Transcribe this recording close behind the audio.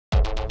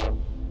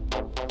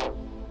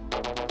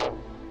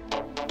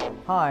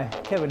Hi,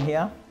 Kevin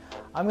here.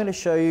 I'm going to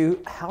show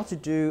you how to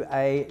do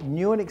a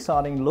new and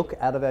exciting look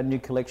out of our new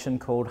collection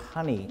called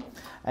Honey.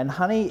 And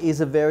Honey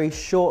is a very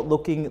short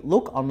looking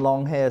look on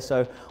long hair.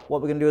 So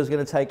what we're going to do is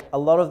going to take a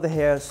lot of the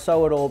hair,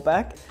 sew it all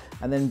back,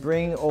 and then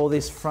bring all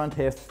this front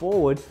hair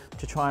forward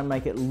to try and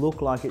make it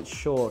look like it's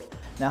short.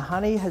 Now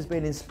Honey has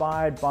been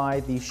inspired by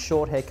the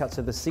short haircuts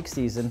of the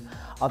 60s, and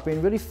I've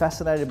been really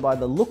fascinated by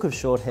the look of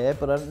short hair,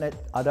 but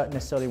I don't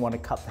necessarily want to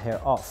cut the hair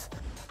off.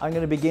 I'm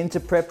going to begin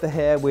to prep the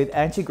hair with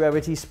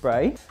anti-gravity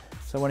spray.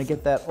 So I want to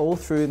get that all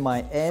through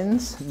my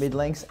ends,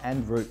 mid-lengths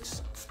and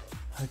roots.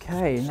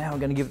 Okay, now I'm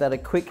going to give that a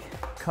quick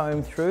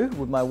comb through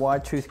with my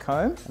wide tooth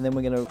comb, and then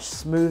we're going to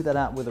smooth that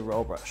out with a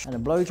roll brush and a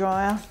blow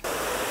dryer.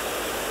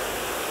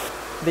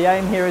 The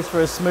aim here is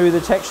for a smoother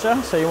texture,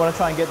 so you want to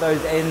try and get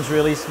those ends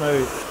really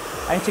smooth.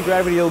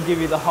 Anti-gravity will give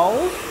you the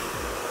hold,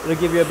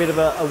 it'll give you a bit of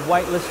a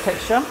weightless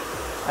texture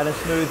and a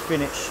smooth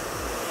finish.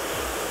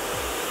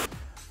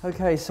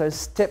 Okay, so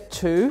step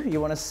 2, you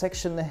want to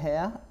section the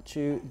hair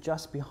to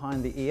just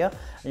behind the ear,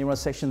 and you want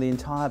to section the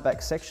entire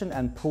back section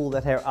and pull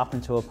that hair up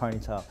into a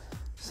ponytail.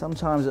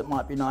 Sometimes it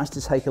might be nice to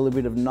take a little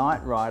bit of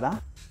Night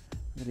Rider,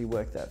 really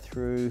work that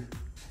through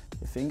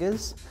your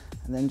fingers,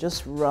 and then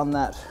just run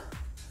that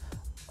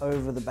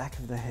over the back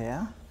of the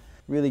hair.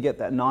 Really get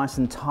that nice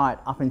and tight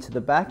up into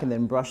the back, and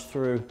then brush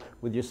through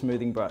with your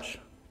smoothing brush.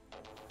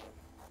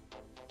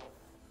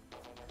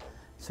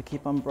 So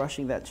keep on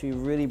brushing that till you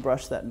really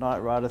brush that Night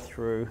Rider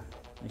through.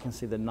 You can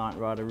see the Night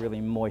Rider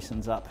really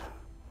moistens up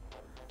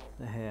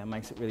the hair,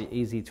 makes it really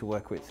easy to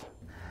work with.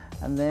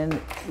 And then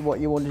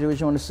what you want to do is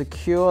you want to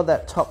secure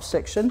that top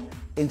section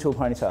into a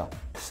ponytail.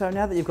 So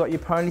now that you've got your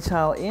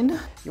ponytail in,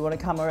 you want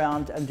to come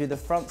around and do the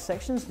front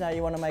sections. Now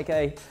you want to make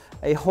a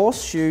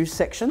horseshoe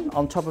section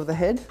on top of the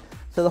head.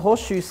 So the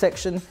horseshoe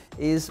section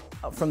is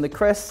from the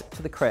crest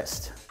to the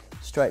crest,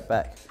 straight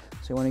back.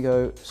 So you want to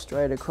go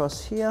straight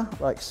across here,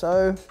 like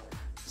so.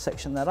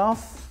 Section that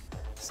off,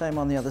 same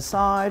on the other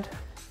side,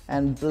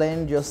 and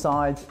blend your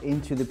sides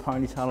into the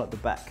ponytail at the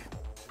back.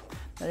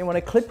 Now you want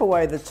to clip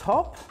away the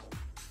top,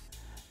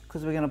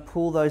 because we're going to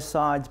pull those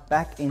sides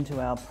back into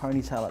our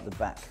ponytail at the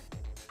back.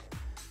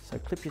 So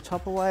clip your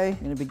top away, you're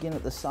going to begin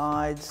at the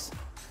sides.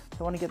 So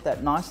I want to get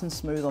that nice and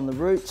smooth on the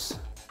roots.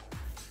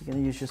 You're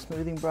going to use your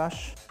smoothing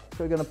brush.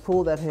 So we're going to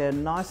pull that hair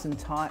nice and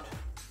tight,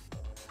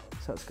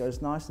 so it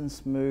goes nice and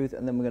smooth,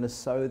 and then we're going to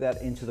sew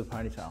that into the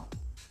ponytail.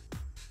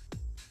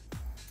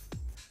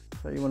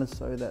 So you want to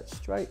sew that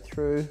straight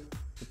through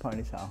the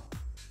ponytail.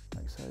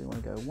 Like so, you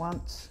want to go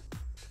once,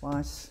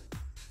 twice,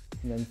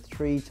 and then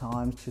 3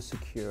 times to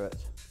secure it.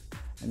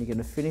 And you're going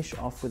to finish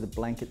off with a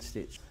blanket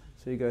stitch.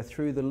 So you go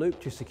through the loop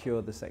to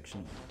secure the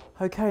section.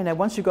 Okay, now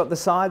once you've got the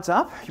sides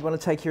up, you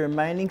want to take your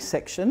remaining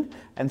section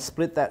and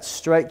split that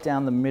straight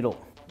down the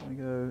middle. You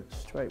go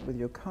straight with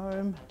your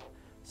comb,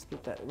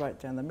 split that right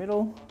down the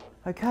middle.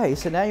 Okay,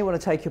 so now you want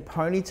to take your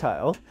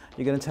ponytail,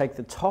 you're going to take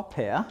the top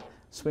hair,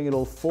 swing it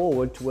all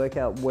forward to work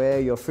out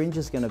where your fringe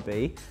is going to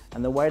be,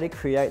 and the way to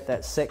create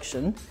that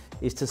section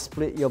is to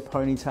split your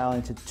ponytail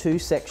into 2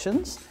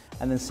 sections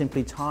and then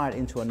simply tie it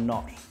into a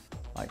knot,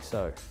 like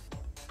so,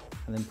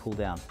 and then pull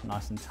down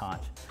nice and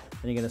tight.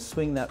 Then you're going to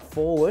swing that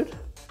forward,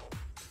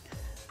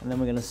 and then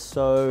we're going to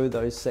sew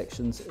those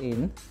sections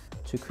in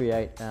to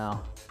create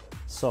our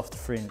soft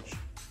fringe.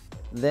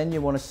 Then you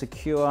want to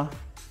secure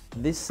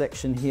this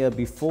section here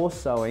before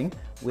sewing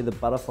with a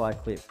butterfly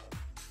clip.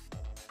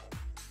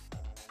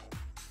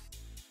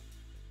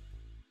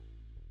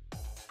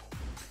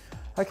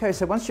 Okay,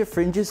 so once your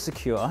fringe is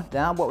secure,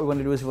 now what we want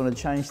to do is we want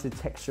to change the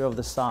texture of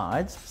the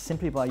sides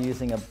simply by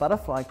using a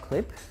butterfly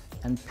clip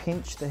and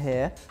pinch the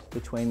hair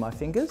between my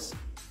fingers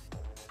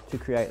to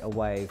create a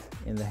wave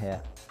in the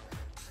hair.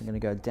 So I'm going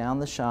to go down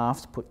the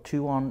shaft, put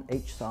 2 on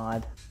each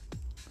side.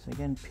 So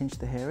again, pinch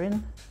the hair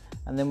in,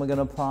 and then we're going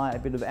to apply a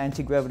bit of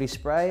anti-gravity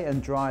spray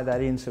and dry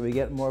that in so we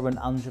get more of an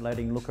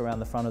undulating look around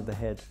the front of the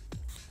head.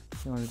 So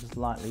you want to just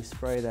lightly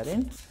spray that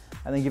in,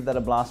 and then give that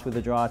a blast with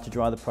the dryer to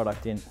dry the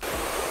product in.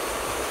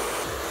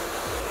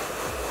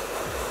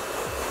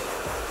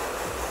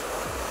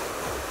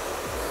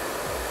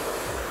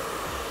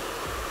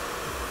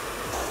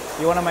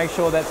 You want to make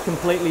sure that's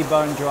completely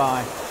bone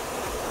dry.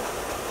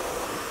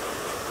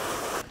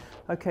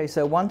 Okay,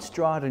 so once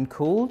dried and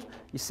cooled,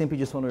 you simply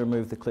just want to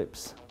remove the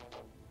clips.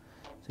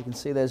 So you can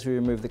see as we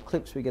remove the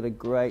clips, we get a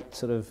great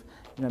sort of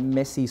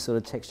messy sort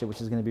of texture,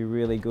 which is going to be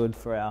really good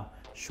for our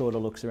shorter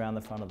looks around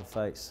the front of the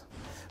face.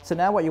 So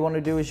now what you want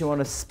to do is you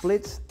want to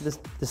split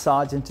the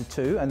sides into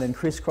 2 and then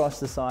crisscross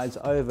the sides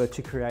over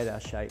to create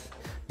our shape.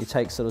 You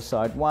take sort of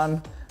side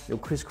 1, you'll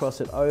crisscross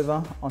it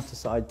over onto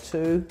side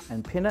 2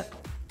 and pin it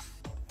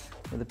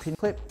with a pin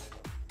clip.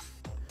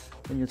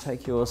 Then you'll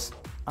take your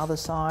other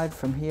side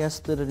from here,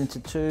 split it into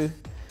 2,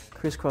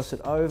 crisscross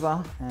it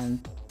over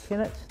and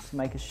pin it to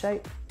make a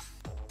shape.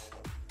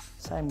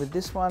 Same with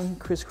this one,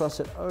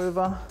 crisscross it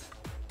over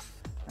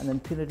and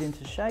then pin it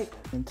into shape.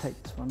 Then take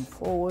this one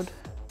forward,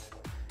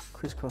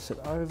 crisscross it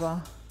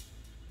over.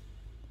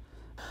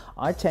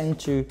 I tend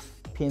to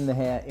pin the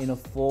hair in a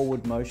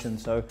forward motion.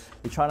 So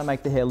you're trying to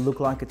make the hair look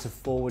like it's a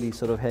forwardy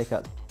sort of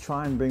haircut.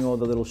 Try and bring all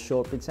the little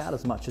short bits out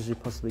as much as you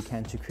possibly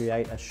can to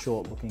create a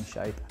short looking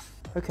shape.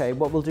 Okay,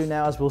 what we'll do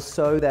now is we'll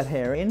sew that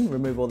hair in,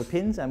 remove all the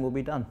pins, and we'll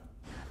be done.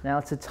 Now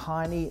it's a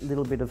tiny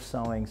little bit of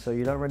sewing, so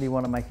you don't really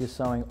want to make your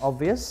sewing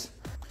obvious.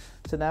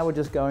 So now we're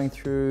just going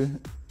through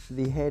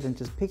the head and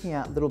just picking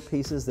out little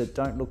pieces that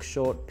don't look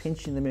short,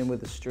 pinching them in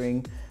with a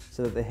string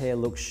so that the hair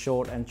looks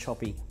short and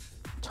choppy.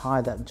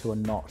 Tie that into a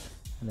knot,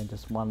 and then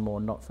just one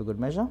more knot for good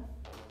measure.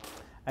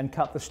 And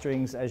cut the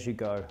strings as you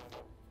go.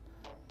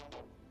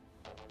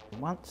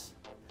 Once,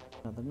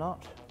 another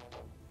knot,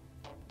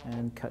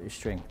 and cut your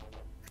string.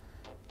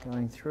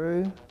 Going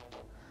through.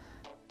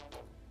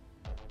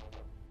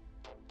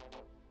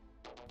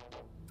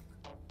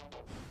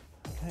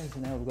 Okay, so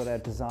now we've got our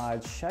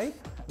desired shape,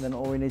 and then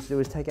all we need to do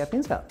is take our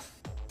pins out.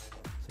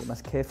 So you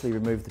must carefully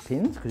remove the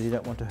pins because you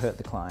don't want to hurt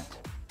the client.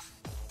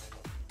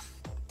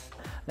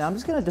 Now I'm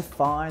just going to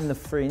define the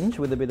fringe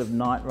with a bit of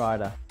Night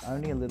Rider,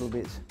 only a little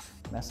bit.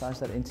 Massage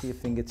that into your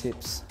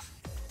fingertips,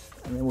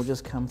 and then we'll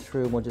just come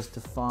through and we'll just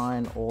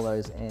define all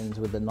those ends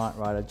with the Night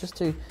Rider just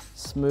to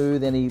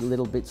smooth any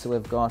little bits that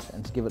we've got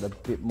and to give it a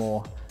bit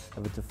more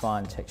of a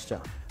defined texture.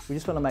 We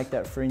just want to make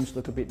that fringe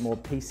look a bit more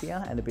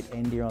piecier and a bit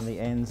endier on the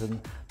ends, and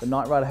the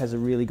Night Rider has a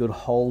really good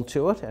hold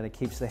to it and it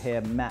keeps the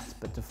hair matte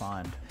but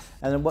defined.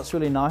 And then what's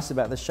really nice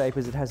about the shape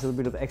is it has a little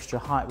bit of extra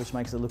height, which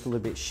makes it look a little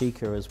bit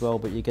chicer as well,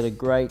 but you get a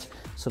great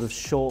sort of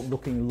short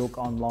looking look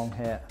on long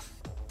hair.